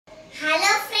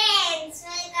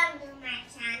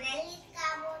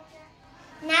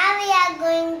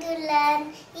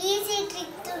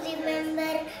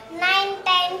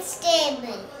times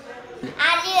table.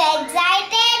 Are you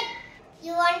excited?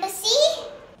 You want to see?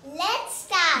 Let's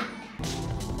start.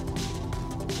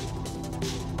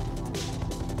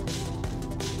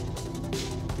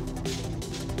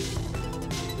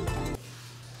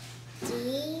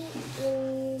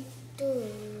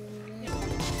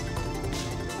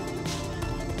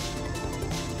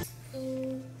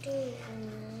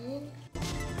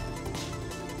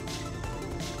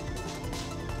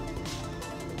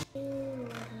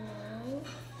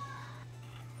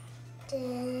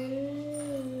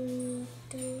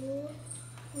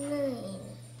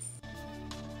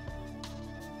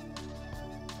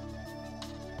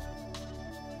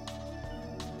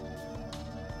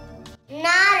 Now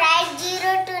write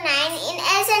 0 to 9 in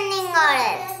ascending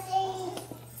order.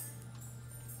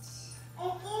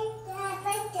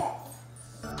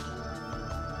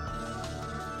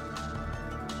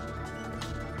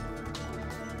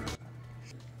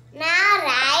 Now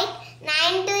write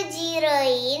 9 to 0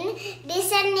 in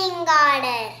descending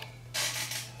order.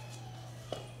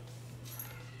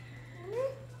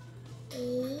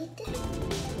 8.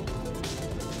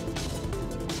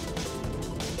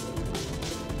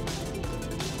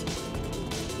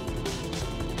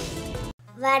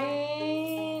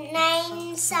 1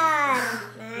 nines are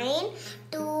 9,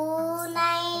 2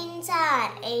 nines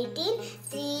are 18,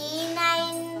 3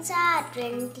 nines are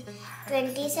 20,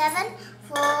 27,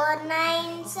 4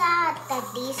 nines are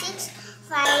 36,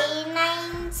 5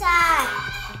 nines are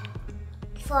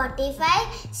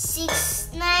 45, 6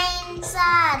 nines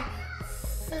are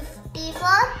 54,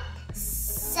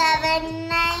 7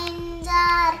 nines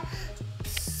are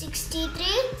 63,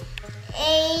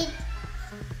 8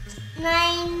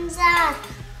 nines are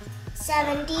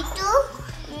 72,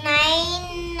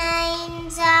 9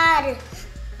 nines are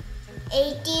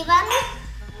 81,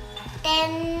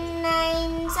 10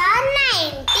 nines are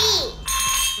 90.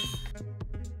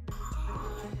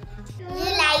 You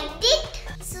liked it?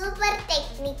 Super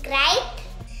technique, right?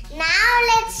 Now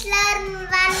let's learn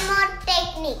one more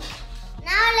technique.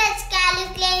 Now let's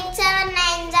calculate 7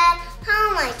 nines are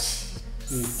how much?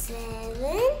 7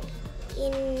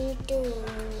 into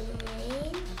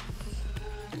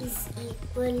is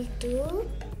equal to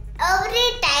every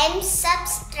time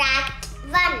subtract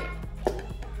 1.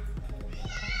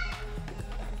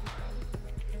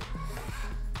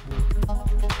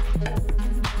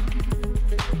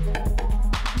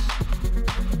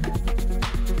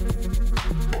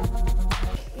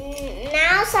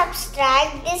 Now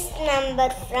subtract this number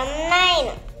from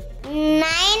 9. 9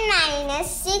 minus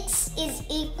 6 is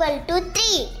equal to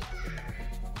 3.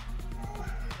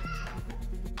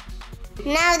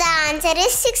 Now the answer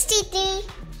is 63.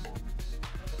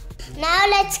 Now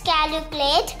let's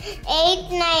calculate 8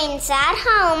 nines are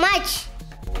how much?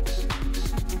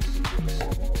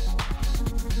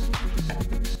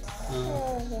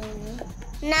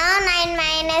 Now 9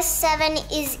 minus 7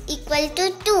 is equal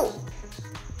to 2.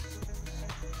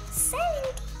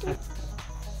 72.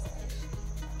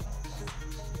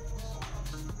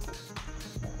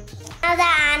 Now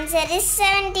the answer is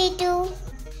 72.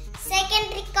 Second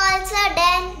trick also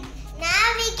done. Now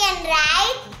we can write